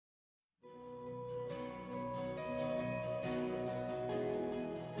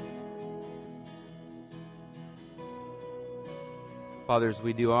Father, as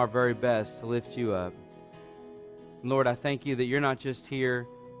we do our very best to lift you up. Lord, I thank you that you're not just here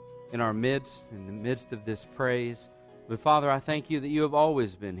in our midst, in the midst of this praise, but Father, I thank you that you have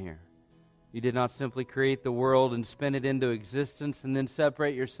always been here. You did not simply create the world and spin it into existence and then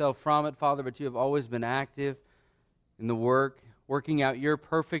separate yourself from it, Father, but you have always been active in the working out your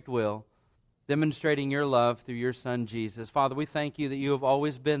perfect will, demonstrating your love through your Son, Jesus. Father, we thank you that you have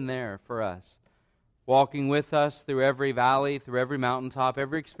always been there for us, walking with us through every valley, through every mountaintop,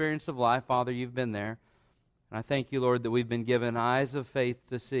 every experience of life. Father, you've been there. And I thank you, Lord, that we've been given eyes of faith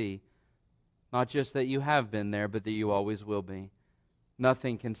to see, not just that you have been there, but that you always will be.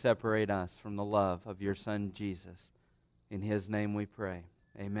 Nothing can separate us from the love of your Son, Jesus. In His name we pray.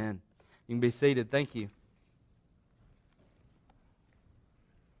 Amen. You can be seated. Thank you.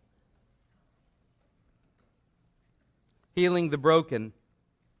 Healing the broken.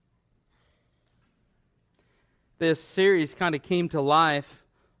 This series kind of came to life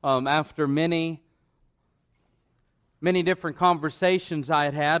after many different conversations I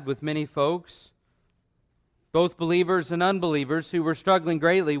had with many folks, both believers and unbelievers, who were struggling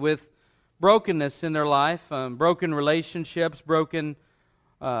greatly with brokenness in their life, broken relationships, having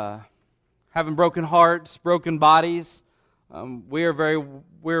broken hearts, broken bodies. We are very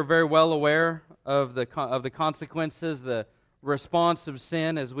well aware of the consequences, the response of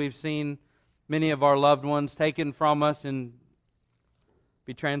sin, as we've seen many of our loved ones taken from us and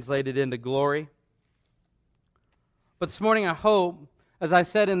be translated into glory. But this morning I hope, as I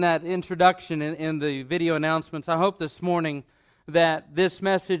said in that introduction in the video announcements, I hope this morning that this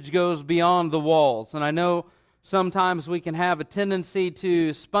message goes beyond the walls. And I know sometimes we can have a tendency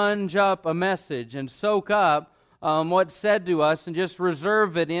to sponge up a message and soak up what's said to us and just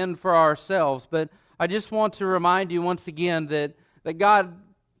reserve it in for ourselves. But I just want to remind you once again that God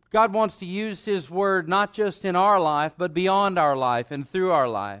wants to use His Word not just in our life, but beyond our life and through our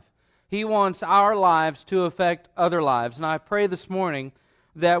life. He wants our lives to affect other lives. And I pray this morning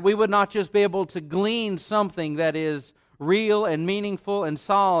that we would not just be able to glean something that is real and meaningful and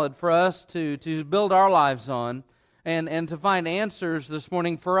solid for us to build our lives on and to find answers this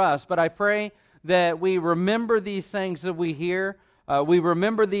morning for us, but I pray that we remember these things that we hear, we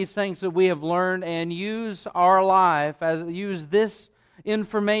remember these things that we have learned, and use our life, use this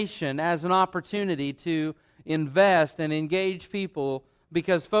information as an opportunity to invest and engage people.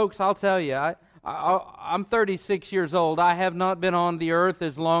 Because, folks, I'll tell you, I'm 36 years old. I have not been on the earth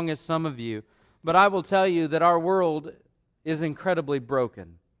as long as some of you. But I will tell you that our world is incredibly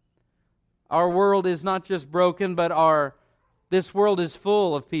broken. Our world is not just broken, but this world is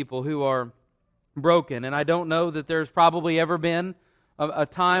full of people who are broken. And I don't know that there's probably ever been a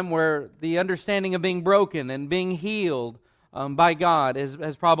time where the understanding of being broken and being healed by God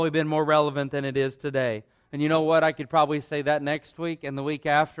has probably been more relevant than it is today. And you know what? I could probably say that next week and the week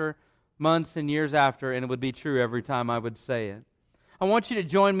after, months and years after, and it would be true every time I would say it. I want you to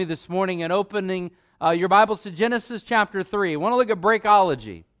join me this morning in opening your Bibles to Genesis chapter 3. I want to look at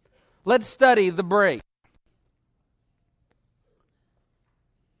breakology. Let's study the break.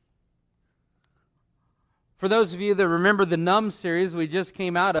 For those of you that remember the Numb series we just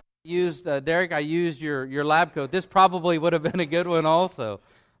came out of, Derek, I used your lab coat. This probably would have been a good one also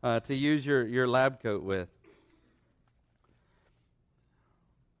to use your lab coat with.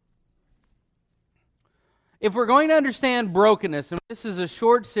 If we're going to understand brokenness, and this is a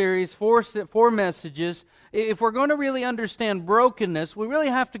short series, four messages, if we're going to really understand brokenness, we really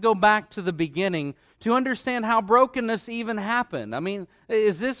have to go back to the beginning to understand how brokenness even happened. I mean,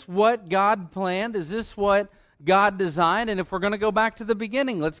 is this what God planned? Is this what God designed? And if we're going to go back to the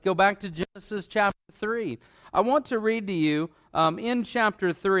beginning, let's go back to Genesis chapter 3. I want to read to you in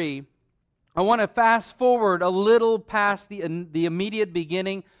chapter 3. I want to fast forward a little past the immediate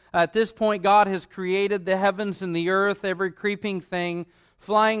beginning. At this point, God has created the heavens and the earth, every creeping thing,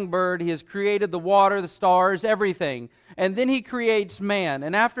 flying bird. He has created the water, the stars, everything. And then He creates man.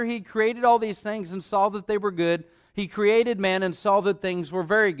 And after He created all these things and saw that they were good, He created man and saw that things were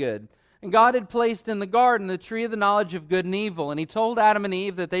very good. And God had placed in the garden the tree of the knowledge of good and evil. And He told Adam and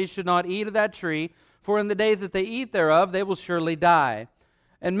Eve that they should not eat of that tree, for in the day that they eat thereof, they will surely die.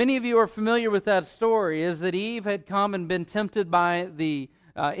 And many of you are familiar with that story, is that Eve had come and been tempted by the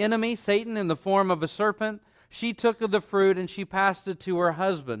enemy, Satan, in the form of a serpent. She took of the fruit and she passed it to her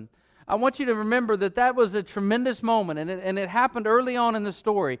husband. I want you to remember that was a tremendous moment, and it happened early on in the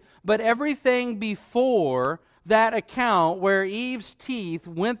story. But everything before that account where Eve's teeth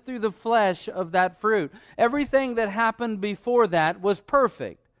went through the flesh of that fruit, everything that happened before that was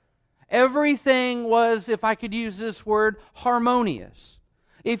perfect. Everything was, if I could use this word, harmonious.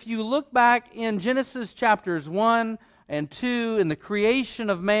 If you look back in Genesis chapters 1 and 2, in the creation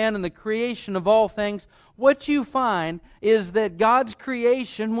of man and the creation of all things, what you find is that God's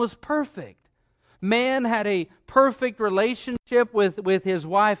creation was perfect. Man had a perfect relationship with his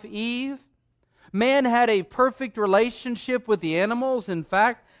wife Eve. Man had a perfect relationship with the animals. In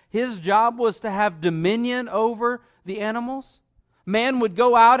fact, his job was to have dominion over the animals. Man would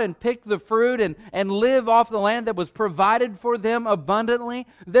go out and pick the fruit and live off the land that was provided for them abundantly.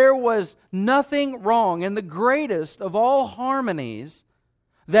 There was nothing wrong. And the greatest of all harmonies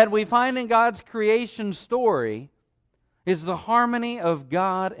that we find in God's creation story is the harmony of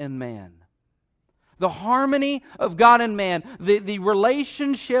God and man. The harmony of God and man, the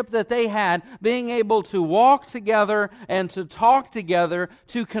relationship that they had, being able to walk together and to talk together,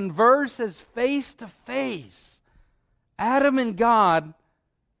 to converse as face to face. Adam and God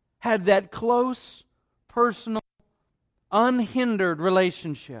had that close, personal, unhindered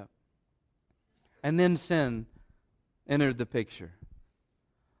relationship. And then sin entered the picture.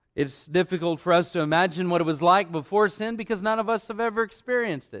 It's difficult for us to imagine what it was like before sin because none of us have ever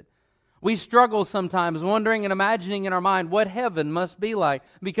experienced it. We struggle sometimes wondering and imagining in our mind what heaven must be like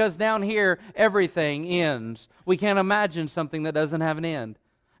because down here everything ends. We can't imagine something that doesn't have an end.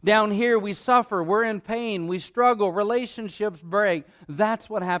 Down here we suffer, we're in pain, we struggle, relationships break. That's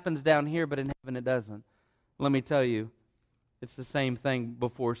what happens down here, but in heaven it doesn't. Let me tell you, it's the same thing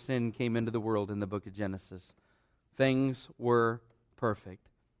before sin came into the world in the book of Genesis. Things were perfect.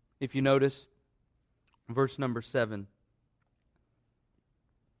 If you notice, verse number 7.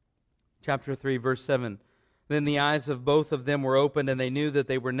 Chapter 3, verse 7. Then the eyes of both of them were opened, and they knew that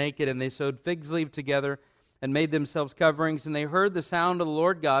they were naked, and they sewed fig leaves together and made themselves coverings, and they heard the sound of the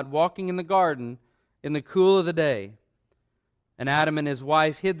Lord God walking in the garden in the cool of the day. And Adam and his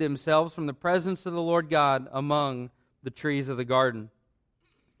wife hid themselves from the presence of the Lord God among the trees of the garden.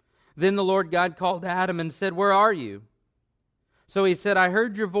 Then the Lord God called Adam and said, "Where are you?" So he said, "I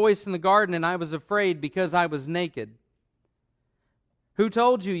heard your voice in the garden, and I was afraid because I was naked." "Who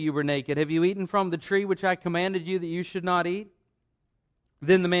told you you were naked? Have you eaten from the tree which I commanded you that you should not eat?"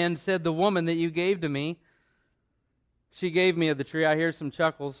 Then the man said, "The woman that you gave to me, she gave me of the tree." I hear some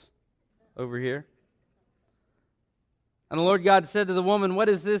chuckles over here. And the Lord God said to the woman, "What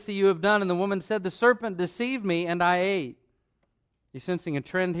is this that you have done?" And the woman said, "The serpent deceived me, and I ate." You sensing a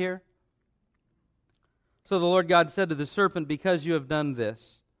trend here? So the Lord God said to the serpent, "Because you have done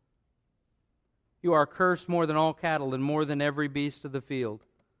this, you are cursed more than all cattle and more than every beast of the field.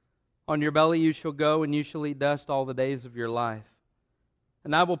 On your belly you shall go, and you shall eat dust all the days of your life.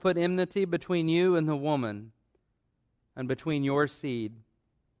 And I will put enmity between you and the woman, and between your seed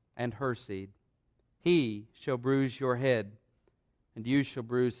and her seed. He shall bruise your head, and you shall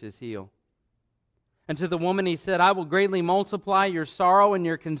bruise his heel." And to the woman he said, "I will greatly multiply your sorrow and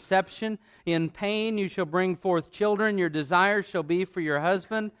your conception. In pain you shall bring forth children. Your desire shall be for your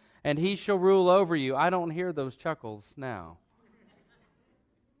husband, and he shall rule over you." I don't hear those chuckles now.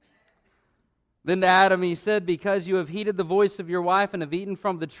 Then to Adam he said, "Because you have heeded the voice of your wife and have eaten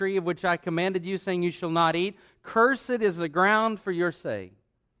from the tree of which I commanded you, saying you shall not eat, cursed is the ground for your sake.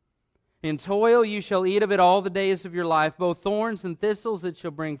 In toil you shall eat of it all the days of your life, both thorns and thistles it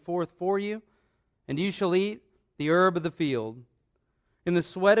shall bring forth for you, and you shall eat the herb of the field. In the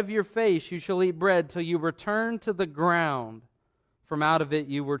sweat of your face you shall eat bread till you return to the ground. From out of it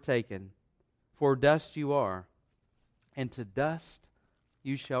you were taken, for dust you are, and to dust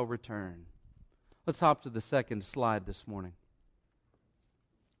you shall return." Let's hop to the second slide this morning.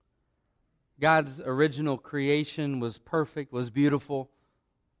 God's original creation was perfect, was beautiful,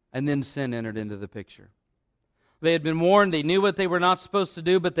 and then sin entered into the picture. They had been warned, they knew what they were not supposed to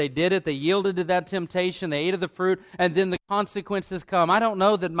do, but they did it. They yielded to that temptation, they ate of the fruit, and then the consequences come. I don't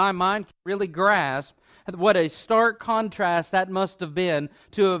know that my mind can really grasp what a stark contrast that must have been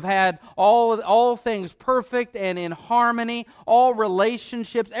to have had all things perfect and in harmony, all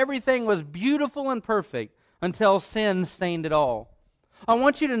relationships, everything was beautiful and perfect until sin stained it all. I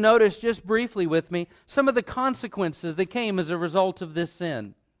want you to notice just briefly with me some of the consequences that came as a result of this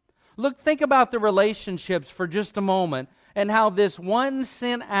sin. Think about the relationships for just a moment and how this one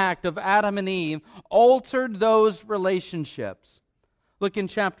sin act of Adam and Eve altered those relationships. Look in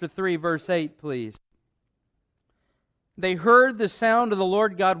chapter 3, verse 8, please. They heard the sound of the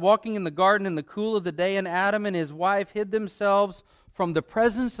Lord God walking in the garden in the cool of the day, and Adam and his wife hid themselves from the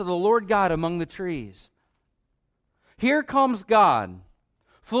presence of the Lord God among the trees. Here comes God,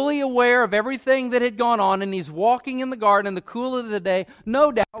 fully aware of everything that had gone on, and he's walking in the garden in the cool of the day,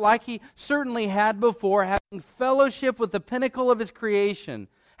 no doubt, like he certainly had before, having fellowship with the pinnacle of his creation,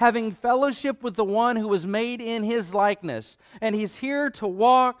 having fellowship with the one who was made in his likeness. And he's here to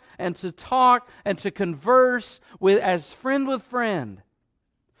walk and to talk and to converse as friend with friend.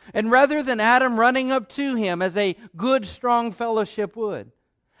 And rather than Adam running up to him as a good, strong fellowship would,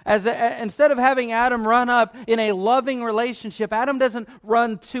 instead of having Adam run up in a loving relationship, Adam doesn't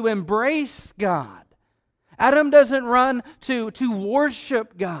run to embrace God. Adam doesn't run to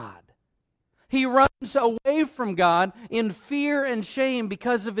worship God. He runs away from God in fear and shame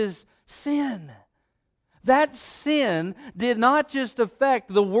because of his sin. That sin did not just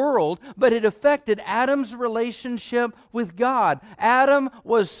affect the world, but it affected Adam's relationship with God. Adam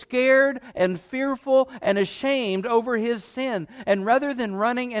was scared and fearful and ashamed over his sin. And rather than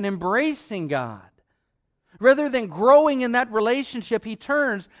running and embracing God, rather than growing in that relationship, he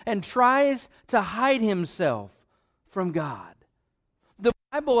turns and tries to hide himself from God. The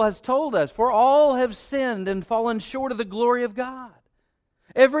Bible has told us, for all have sinned and fallen short of the glory of God.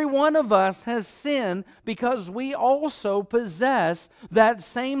 Every one of us has sinned because we also possess that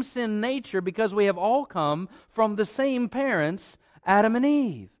same sin nature, because we have all come from the same parents, Adam and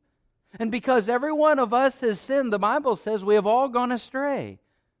Eve. And because every one of us has sinned, the Bible says we have all gone astray,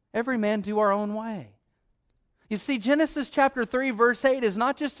 every man to our own way. You see, Genesis chapter 3, verse 8 is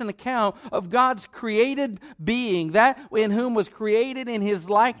not just an account of God's created being, that in whom was created in His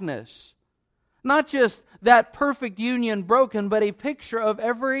likeness. Not just that perfect union broken, but a picture of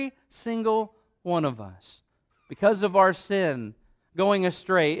every single one of us. Because of our sin, going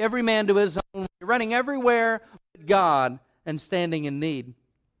astray, every man to his own way, running everywhere but God and standing in need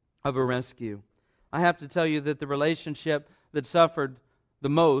of a rescue. I have to tell you that the relationship that suffered the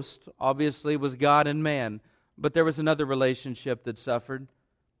most, obviously, was God and man. But there was another relationship that suffered.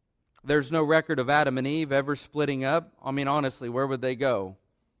 There's no record of Adam and Eve ever splitting up. I mean, honestly, where would they go?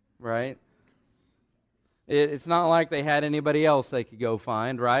 Right? It's not like they had anybody else they could go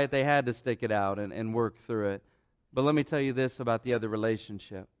find, right? They had to stick it out and work through it. But let me tell you this about the other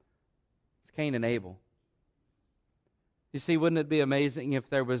relationship. It's Cain and Abel. You see, wouldn't it be amazing if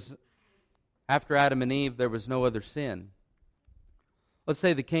there was, after Adam and Eve, there was no other sin? Let's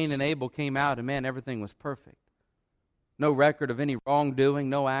say that Cain and Abel came out and, man, everything was perfect. No record of any wrongdoing,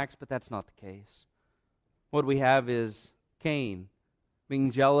 no acts, but that's not the case. What we have is Cain being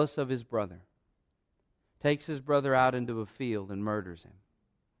jealous of his brother, takes his brother out into a field and murders him.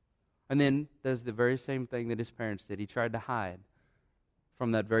 And then does the very same thing that his parents did. He tried to hide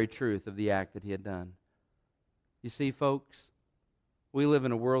from that very truth of the act that he had done. You see, folks, we live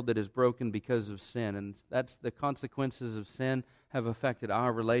in a world that is broken because of sin, and that's the consequences of sin have affected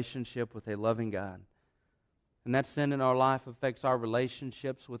our relationship with a loving God. And that sin in our life affects our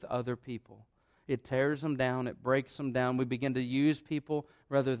relationships with other people. It tears them down, it breaks them down. We begin to use people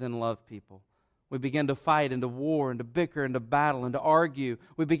rather than love people. We begin to fight and to war and to bicker and to battle and to argue.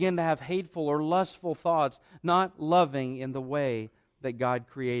 We begin to have hateful or lustful thoughts, not loving in the way that God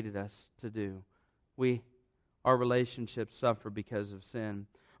created us to do. Our relationships suffer because of sin.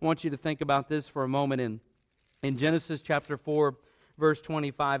 I want you to think about this for a moment. In Genesis chapter 4, verse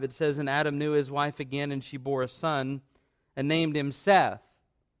 25, it says, "And Adam knew his wife again, and she bore a son, and named him Seth."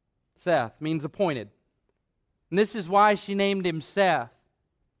 Seth means appointed. And this is why she named him Seth.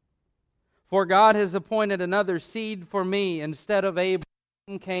 "For God has appointed another seed for me instead of Abel,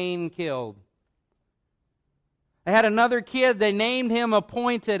 whom Cain killed." They had another kid, they named him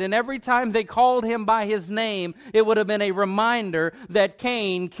Appointed, and every time they called him by his name, it would have been a reminder that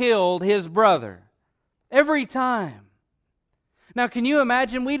Cain killed his brother. Every time. Now, can you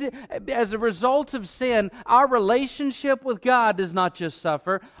imagine, as a result of sin, our relationship with God does not just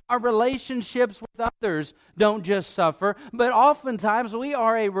suffer. Our relationships with others don't just suffer, but oftentimes we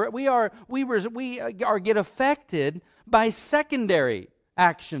get affected by secondary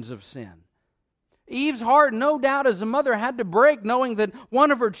actions of sin. Eve's heart, no doubt, as a mother, had to break knowing that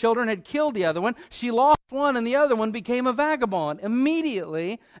one of her children had killed the other one. She lost one, and the other one became a vagabond.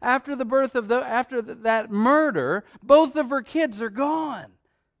 Immediately after the birth of that murder, both of her kids are gone.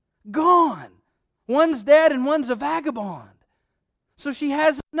 Gone. One's dead and one's a vagabond. So she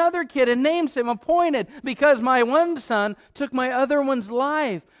has another kid and names him Appointed, because my one son took my other one's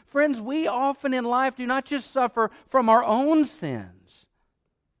life. Friends, we often in life do not just suffer from our own sins,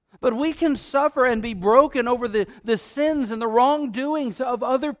 but we can suffer and be broken over the sins and the wrongdoings of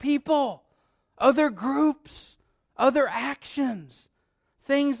other people, other groups, other actions,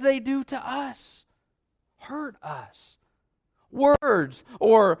 things they do to us, hurt us. Words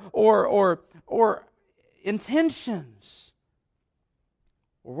or intentions,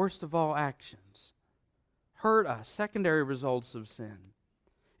 or worst of all, actions, hurt us. Secondary results of sin.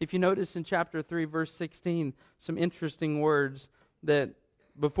 If you notice in chapter 3, verse 16, some interesting words that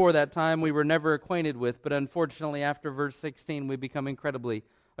before that time we were never acquainted with, but unfortunately after verse 16 we become incredibly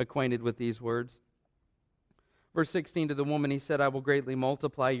acquainted with these words. Verse 16, to the woman he said, I will greatly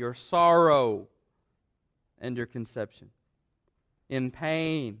multiply your sorrow and your conception. In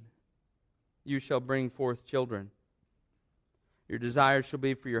pain you shall bring forth children. Your desire shall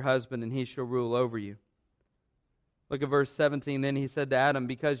be for your husband, and he shall rule over you. Look at verse 17. Then he said to Adam,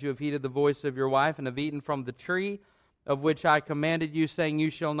 because you have heeded the voice of your wife and have eaten from the tree of which I commanded you, saying, you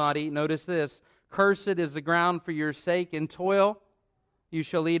shall not eat. Notice this. Cursed is the ground for your sake. In toil you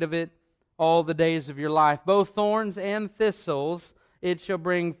shall eat of it all the days of your life. Both thorns and thistles it shall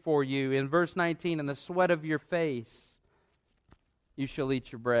bring for you. In verse 19, in the sweat of your face you shall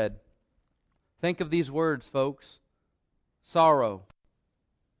eat your bread. Think of these words, folks. Sorrow,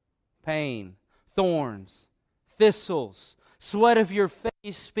 pain, thorns, thistles. Sweat of your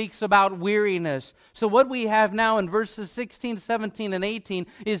face speaks about weariness. So what we have now in verses 16, 17, and 18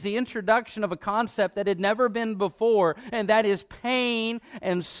 is the introduction of a concept that had never been before, and that is pain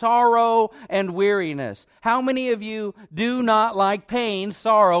and sorrow and weariness. How many of you do not like pain,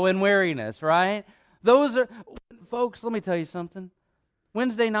 sorrow, and weariness, right? Those are, folks, let me tell you something.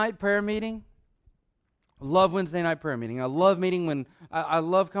 Wednesday night prayer meeting, I love Wednesday night prayer meeting. I love meeting when, I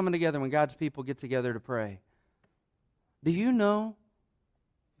love coming together when God's people get together to pray. Do you know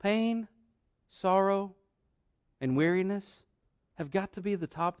pain, sorrow, and weariness have got to be the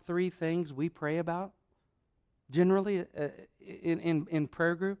top 3 things we pray about generally in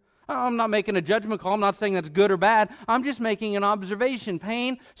prayer group? I'm not making a judgment call. I'm not saying that's good or bad. I'm just making an observation.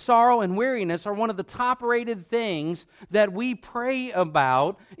 Pain, sorrow, and weariness are one of the top-rated things that we pray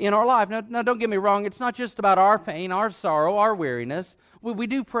about in our life. Now, don't get me wrong. It's not just about our pain, our sorrow, our weariness. We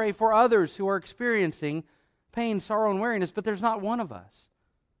do pray for others who are experiencing pain, sorrow, and weariness, but there's not one of us.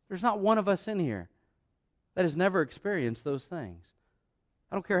 There's not one of us in here that has never experienced those things.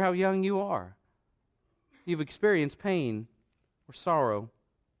 I don't care how young you are. You've experienced pain or sorrow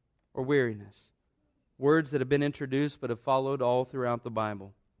or weariness. Words that have been introduced but have followed all throughout the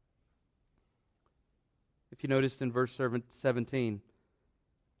Bible. If you noticed in verse 17,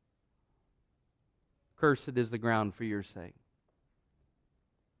 cursed is the ground for your sake.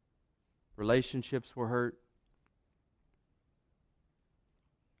 Relationships were hurt.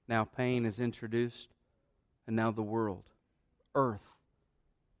 Now pain is introduced, and now the world, earth,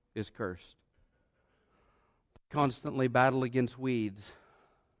 is cursed. Constantly battle against weeds.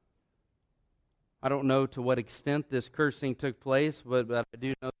 I don't know to what extent this cursing took place, but I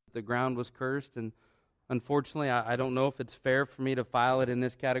do know that the ground was cursed, and unfortunately, I don't know if it's fair for me to file it in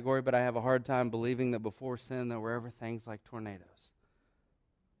this category, but I have a hard time believing that before sin there were ever things like tornadoes.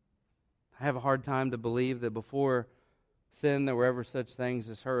 I have a hard time to believe that before sin there were ever such things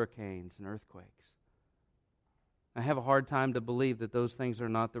as hurricanes and earthquakes. I have a hard time to believe that those things are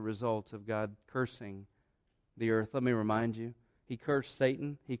not the result of God cursing the earth. Let me remind you, He cursed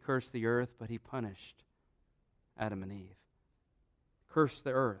Satan, He cursed the earth, but He punished Adam and Eve. Cursed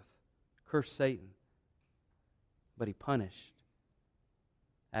the earth, cursed Satan, but He punished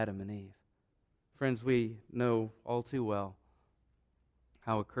Adam and Eve. Friends, we know all too well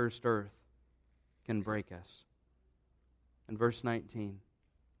how a cursed earth can break us. In verse 19,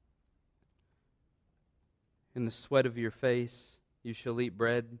 in the sweat of your face you shall eat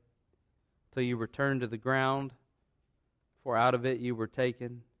bread till you return to the ground, for out of it you were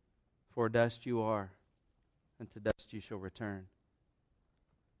taken, for dust you are, and to dust you shall return.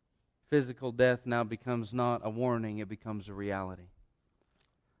 Physical death now becomes not a warning, it becomes a reality.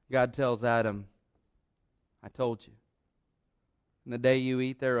 God tells Adam, I told you, in the day you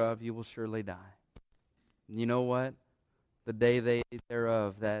eat thereof, you will surely die. And you know what? The day they ate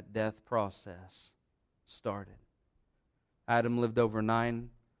thereof, that death process started. Adam lived over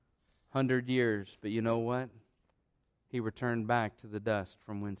 900 years, but you know what? He returned back to the dust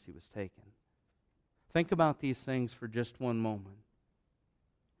from whence he was taken. Think about these things for just one moment.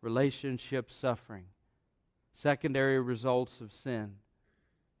 Relationship suffering, secondary results of sin,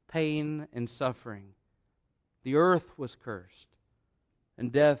 pain and suffering. The earth was cursed,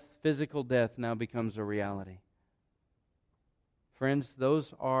 and death, physical death, now becomes a reality. Friends,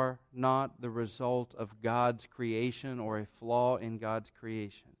 those are not the result of God's creation or a flaw in God's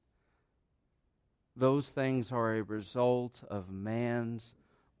creation. Those things are a result of man's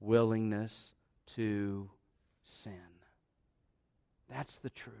willingness to sin. That's the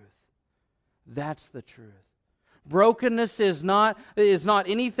truth. That's the truth. Brokenness is not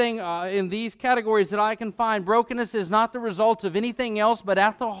anything in these categories that I can find. Brokenness is not the result of anything else, but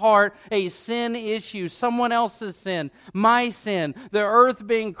at the heart, a sin issue. Someone else's sin, my sin, the earth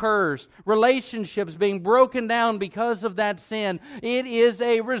being cursed, relationships being broken down because of that sin. It is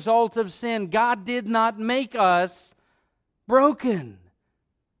a result of sin. God did not make us broken.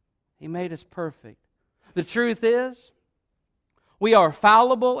 He made us perfect. The truth is, we are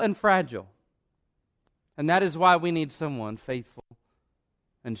fallible and fragile. And that is why we need someone faithful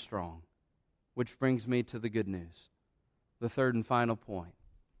and strong. Which brings me to the good news. The third and final point.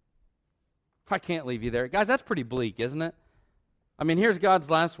 I can't leave you there. Guys, that's pretty bleak, isn't it? I mean, here's God's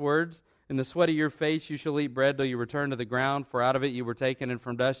last words. In the sweat of your face you shall eat bread till you return to the ground, for out of it you were taken, and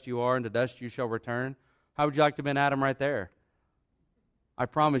from dust you are, and to dust you shall return. How would you like to have been Adam right there? I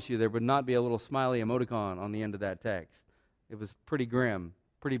promise you there would not be a little smiley emoticon on the end of that text. It was pretty grim,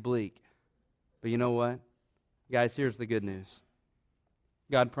 pretty bleak. But you know what? Guys, here's the good news.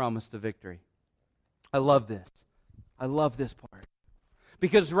 God promised a victory. I love this. I love this part.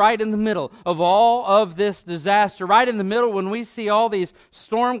 Because right in the middle of all of this disaster, right in the middle when we see all these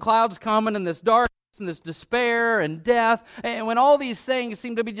storm clouds coming and this darkness and this despair and death, and when all these things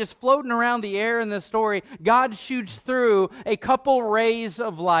seem to be just floating around the air in this story, God shoots through a couple rays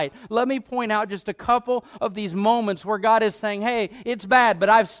of light. Let me point out just a couple of these moments where God is saying, hey, it's bad, but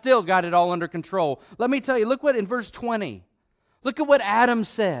I've still got it all under control. Let me tell you, look what in verse 20. Look at what Adam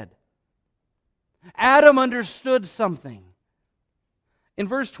said. Adam understood something. In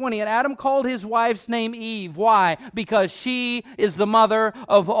verse 20, and Adam called his wife's name Eve. Why? Because she is the mother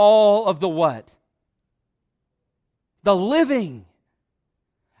of all of the what? The living.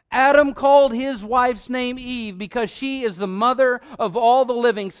 Adam called his wife's name Eve because she is the mother of all the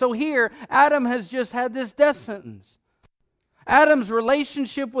living. So here, Adam has just had this death sentence. Adam's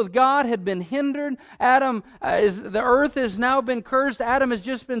relationship with God had been hindered. The earth has now been cursed. Adam has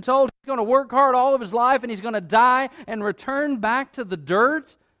just been told he's going to work hard all of his life and he's going to die and return back to the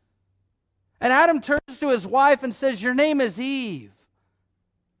dirt. And Adam turns to his wife and says, your name is Eve,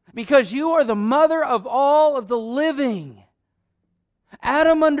 because you are the mother of all of the living.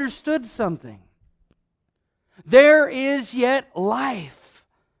 Adam understood something. There is yet life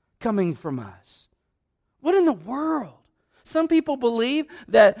coming from us. What in the world? Some people believe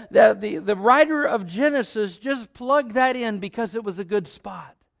that the writer of Genesis just plugged that in because it was a good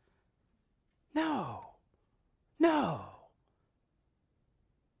spot. No.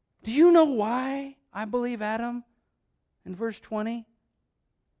 Do you know why I believe Adam in verse 20?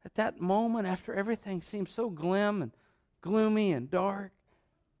 At that moment, after everything seemed so glim and gloomy and dark,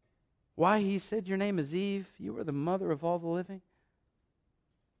 why he said, your name is Eve, you are the mother of all the living?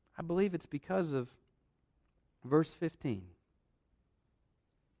 I believe it's because of verse 15.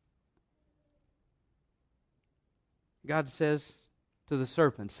 God says to the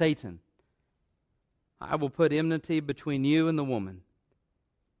serpent, Satan, I will put enmity between you and the woman,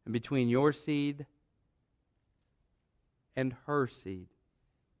 and between your seed and her seed.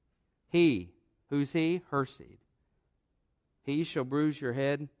 He, who's he? Her seed. He shall bruise your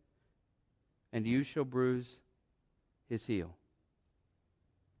head, and you shall bruise his heel.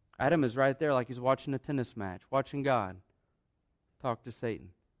 Adam is right there like he's watching a tennis match, watching God talk to Satan.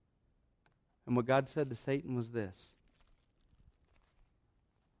 And what God said to Satan was this: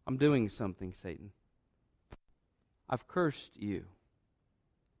 I'm doing something, Satan. I've cursed you.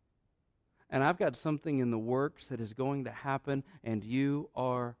 And I've got something in the works that is going to happen, and you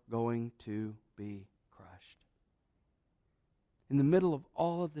are going to be crushed. In the middle of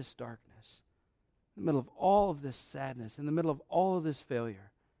all of this darkness, in the middle of all of this sadness, in the middle of all of this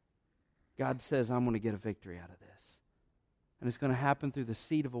failure, God says, I'm going to get a victory out of this. And it's going to happen through the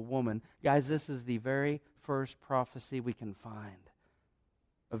seed of a woman. Guys, this is the very first prophecy we can find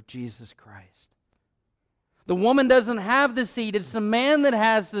of Jesus Christ. The woman doesn't have the seed. It's the man that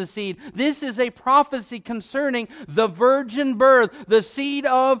has the seed. This is a prophecy concerning the virgin birth, the seed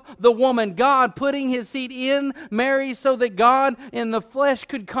of the woman. God putting his seed in Mary so that God in the flesh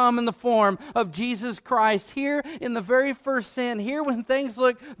could come in the form of Jesus Christ. Here in the very first sin, here when things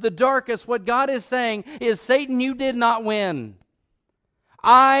look the darkest, what God is saying is, Satan, you did not win.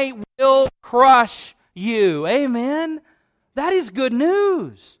 I will crush you. Amen? That is good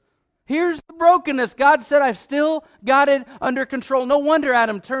news. Here's the brokenness. God said, I've still got it under control. No wonder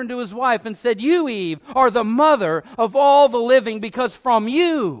Adam turned to his wife and said, you, Eve, are the mother of all the living, because from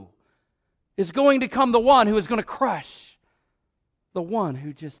you is going to come the one who is going to crush the one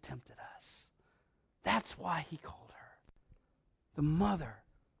who just tempted us. That's why he called her the mother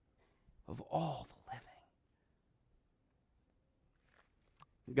of all the living.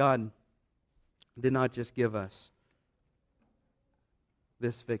 God did not just give us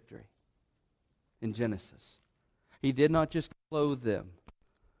this victory in Genesis. He did not just clothe them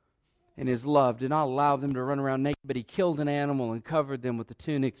in His love, did not allow them to run around naked, but He killed an animal and covered them with the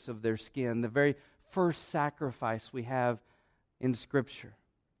tunics of their skin, the very first sacrifice we have in Scripture.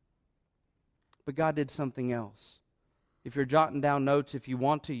 But God did something else. If you're jotting down notes, if you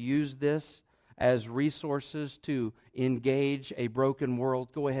want to use this as resources to engage a broken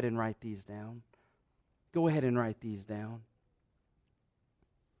world, go ahead and write these down. Go ahead and write these down.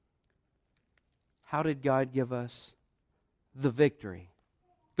 How did God give us the victory?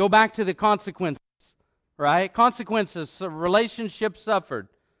 Go back to the consequences, right? Consequences, relationship suffered.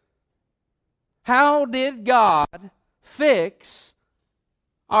 How did God fix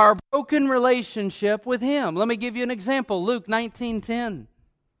our broken relationship with Him? Let me give you an example. Luke 19:10.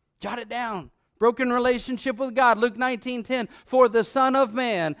 Jot it down. Broken relationship with God. Luke 19:10. For the Son of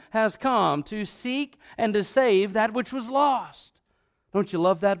Man has come to seek and to save that which was lost. Don't you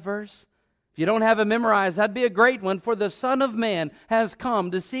love that verse? If you don't have it memorized, that'd be a great one. For the Son of Man has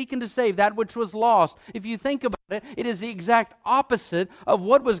come to seek and to save that which was lost. If you think about it, it is the exact opposite of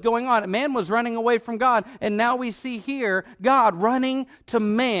what was going on. Man was running away from God, and now we see here God running to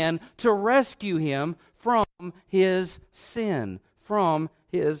man to rescue him from his sin, from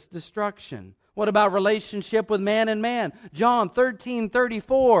his destruction. What about relationship with man and man? John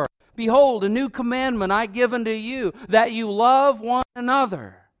 13:34. Behold, a new commandment I give unto you, that you love one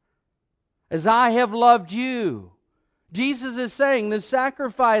another as I have loved you. Jesus is saying the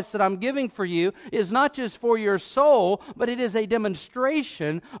sacrifice that I'm giving for you is not just for your soul, but it is a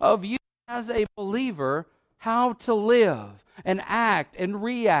demonstration of you as a believer how to live and act and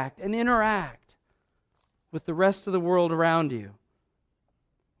react and interact with the rest of the world around you.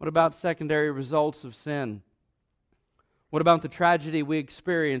 What about secondary results of sin? What about the tragedy we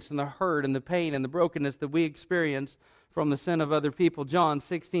experience and the hurt and the pain and the brokenness that we experience from the sin of other people? John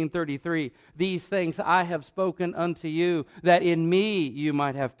 16:33. These things I have spoken unto you, that in me you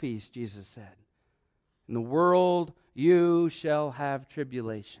might have peace, Jesus said. In the world you shall have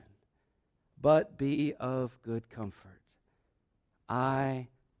tribulation, but be of good comfort. I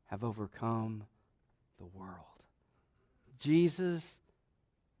have overcome the world. Jesus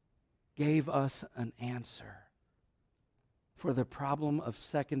gave us an answer for the problem of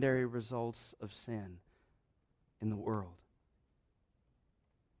secondary results of sin in the world.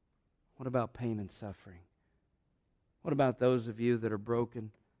 What about pain and suffering? What about those of you that are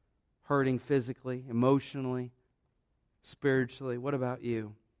broken, hurting physically, emotionally, spiritually? What about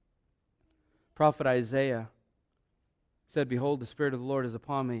you? Prophet Isaiah said, Behold, the Spirit of the Lord is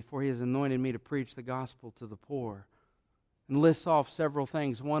upon me, for He has anointed me to preach the gospel to the poor. And lists off several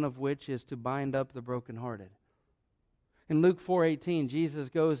things, one of which is to bind up the brokenhearted. In Luke 4:18, Jesus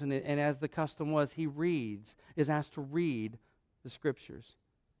goes and as the custom was, He is asked to read the Scriptures.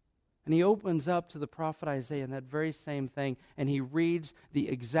 And He opens up to the prophet Isaiah in that very same thing, and He reads the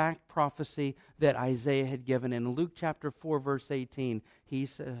exact prophecy that Isaiah had given. In Luke chapter 4, verse 18, He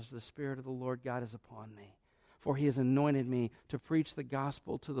says, The Spirit of the Lord God is upon me, for He has anointed me to preach the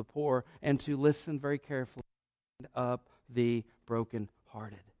gospel to the poor and to listen very carefully, bind up the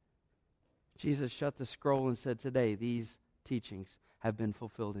brokenhearted. Jesus shut the scroll and said, Today these teachings have been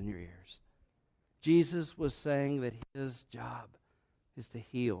fulfilled in your ears. Jesus was saying that His job is to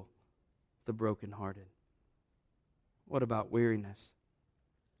heal the brokenhearted. What about weariness?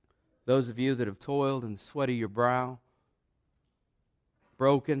 Those of you that have toiled in the sweat of your brow,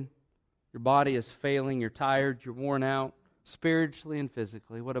 broken, your body is failing, you're tired, you're worn out, spiritually and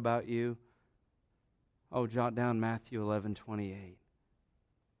physically. What about you? Oh, jot down Matthew 11:28.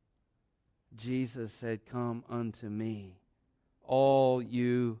 Jesus said, Come unto me, all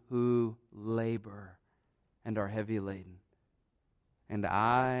you who labor and are heavy laden, and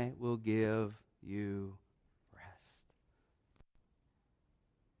I will give you rest.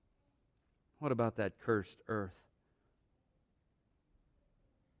 What about that cursed earth?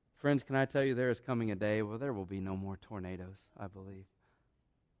 Friends, can I tell you there is coming a day where there will be no more tornadoes, I believe.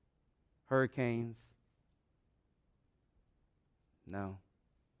 Hurricanes. No.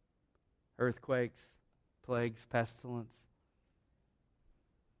 Earthquakes, plagues, pestilence.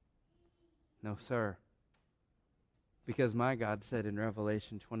 No, sir. Because my God said in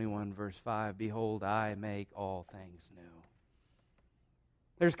Revelation 21, verse 5, Behold, I make all things new.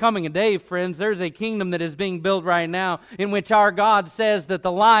 There's coming a day, friends, there's a kingdom that is being built right now in which our God says that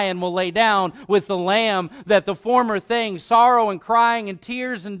the lion will lay down with the lamb, that the former things, sorrow and crying and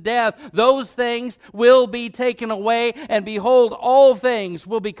tears and death, those things will be taken away, and behold, all things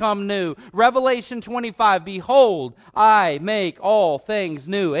will become new. Revelation 25, Behold, I make all things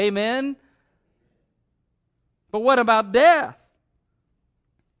new. Amen? But what about death?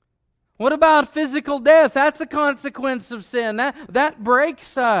 What about physical death? That's a consequence of sin. That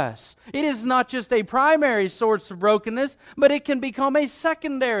breaks us. It is not just a primary source of brokenness, but it can become a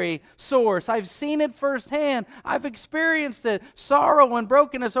secondary source. I've seen it firsthand. I've experienced it. Sorrow and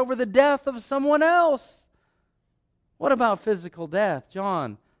brokenness over the death of someone else. What about physical death?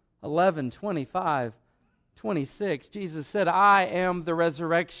 John 11:25-26. Jesus said, I am the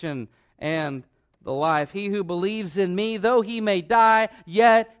resurrection and the life. He who believes in me, though he may die,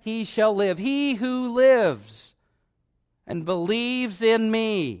 yet he shall live. He who lives and believes in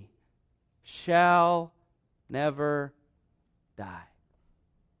me shall never die.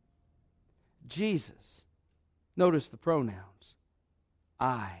 Jesus, notice the pronouns,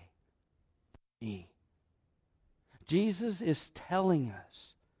 I, me. Jesus is telling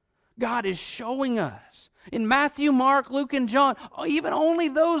us, God is showing us, in Matthew, Mark, Luke, and John, even only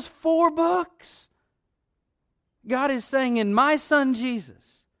those 4 books, God is saying, in my Son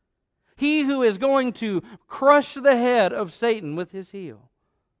Jesus, He who is going to crush the head of Satan with His heel,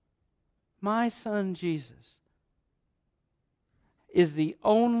 my Son Jesus is the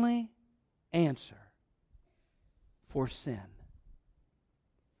only answer for sin.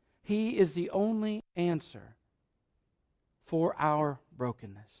 He is the only answer for our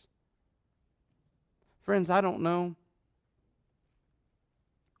brokenness. Friends, I don't know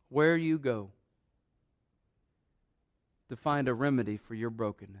where you go to find a remedy for your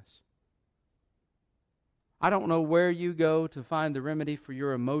brokenness. I don't know where you go to find the remedy for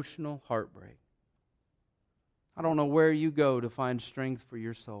your emotional heartbreak. I don't know where you go to find strength for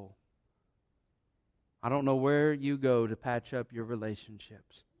your soul. I don't know where you go to patch up your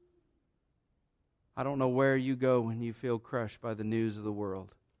relationships. I don't know where you go when you feel crushed by the news of the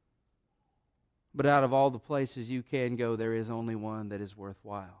world. But out of all the places you can go, there is only one that is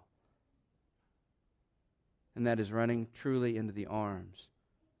worthwhile. And that is running truly into the arms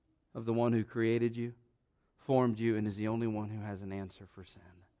of the one who created you, formed you, and is the only one who has an answer for sin.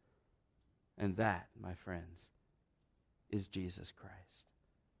 And that, my friends, is Jesus Christ.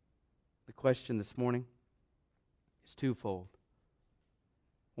 The question this morning is twofold.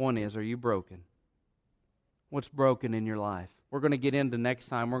 One is, are you broken? What's broken in your life? We're going to get into next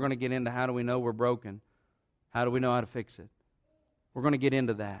time. We're going to get into how do we know we're broken? How do we know how to fix it? We're going to get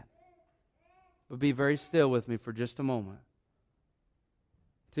into that. But be very still with me for just a moment.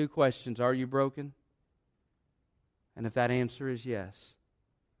 2 questions. Are you broken? And if that answer is yes,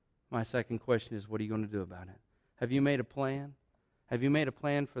 my second question is, what are you going to do about it? Have you made a plan? Have you made a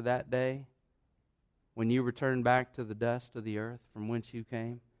plan for that day when you return back to the dust of the earth from whence you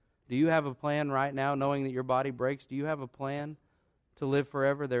came? Do you have a plan right now, knowing that your body breaks? Do you have a plan to live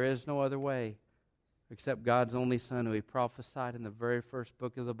forever? There is no other way except God's only Son, who He prophesied in the very first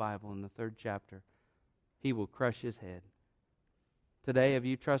book of the Bible, in the 3rd chapter. He will crush his head. Today, have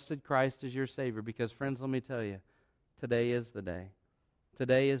you trusted Christ as your Savior? Because, friends, let me tell you, today is the day.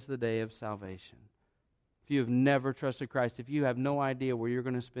 Today is the day of salvation. If you have never trusted Christ, if you have no idea where you're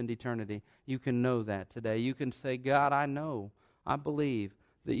going to spend eternity, you can know that today. You can say, God, I know, I believe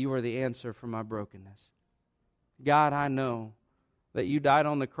that you are the answer for my brokenness. God, I know that you died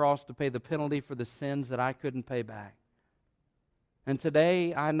on the cross to pay the penalty for the sins that I couldn't pay back. And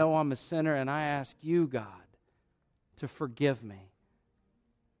today I know I'm a sinner, and I ask you, God, to forgive me.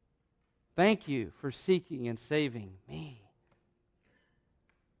 Thank you for seeking and saving me.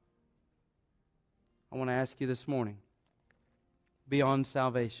 I want to ask you this morning, beyond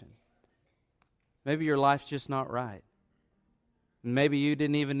salvation, maybe your life's just not right. Maybe you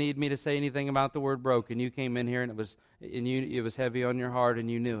didn't even need me to say anything about the word broken. You came in here and it was heavy on your heart and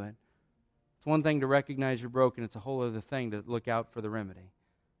you knew it. It's one thing to recognize you're broken. It's a whole other thing to look out for the remedy.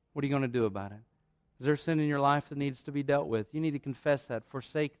 What are you going to do about it? Is there sin in your life that needs to be dealt with? You need to confess that,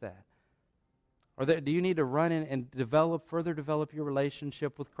 forsake that. Or do you need to run in and further develop your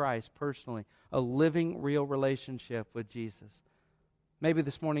relationship with Christ personally, a living, real relationship with Jesus? Maybe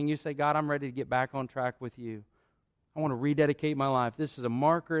this morning you say, God, I'm ready to get back on track with you. I want to rededicate my life. This is a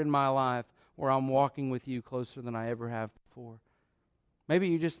marker in my life where I'm walking with you closer than I ever have before. Maybe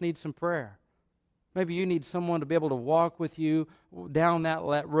you just need some prayer. Maybe you need someone to be able to walk with you down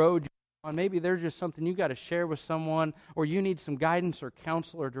that road. Maybe there's just something you got to share with someone, or you need some guidance or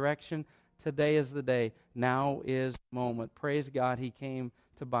counsel or direction. Today is the day. Now is the moment. Praise God, He came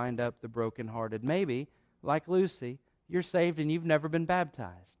to bind up the brokenhearted. Maybe, like Lucy, you're saved and you've never been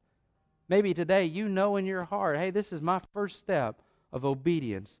baptized. Maybe today you know in your heart, hey, this is my first step of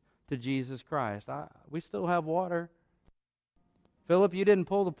obedience to Jesus Christ. We still have water. Philip, you didn't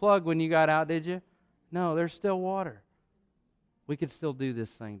pull the plug when you got out, did you? No, there's still water. We could still do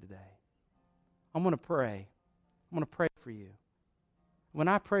this thing today. I'm going to pray. I'm going to pray for you. When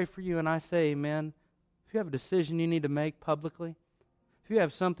I pray for you and I say amen, if you have a decision you need to make publicly, if you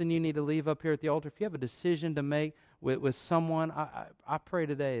have something you need to leave up here at the altar, if you have a decision to make with someone, I pray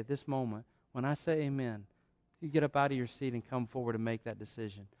today at this moment, when I say amen, you get up out of your seat and come forward and make that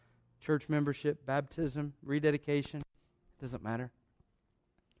decision. Church membership, baptism, rededication, doesn't matter.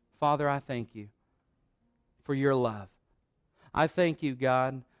 Father, I thank you for your love. I thank you,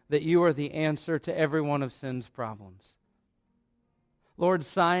 God, that you are the answer to every one of sin's problems. Lord,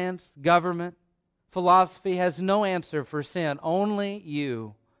 science, government, philosophy has no answer for sin, only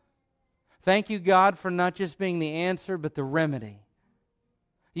you. Thank you, God, for not just being the answer, but the remedy.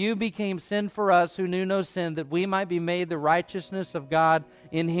 You became sin for us who knew no sin, that we might be made the righteousness of God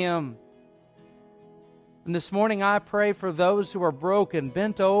in Him. And this morning I pray for those who are broken,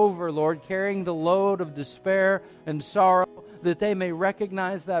 bent over, Lord, carrying the load of despair and sorrow, that they may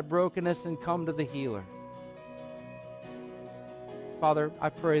recognize that brokenness and come to the healer. Father, I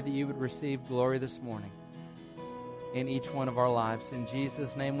pray that you would receive glory this morning in each one of our lives. In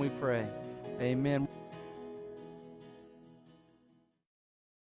Jesus' name we pray. Amen.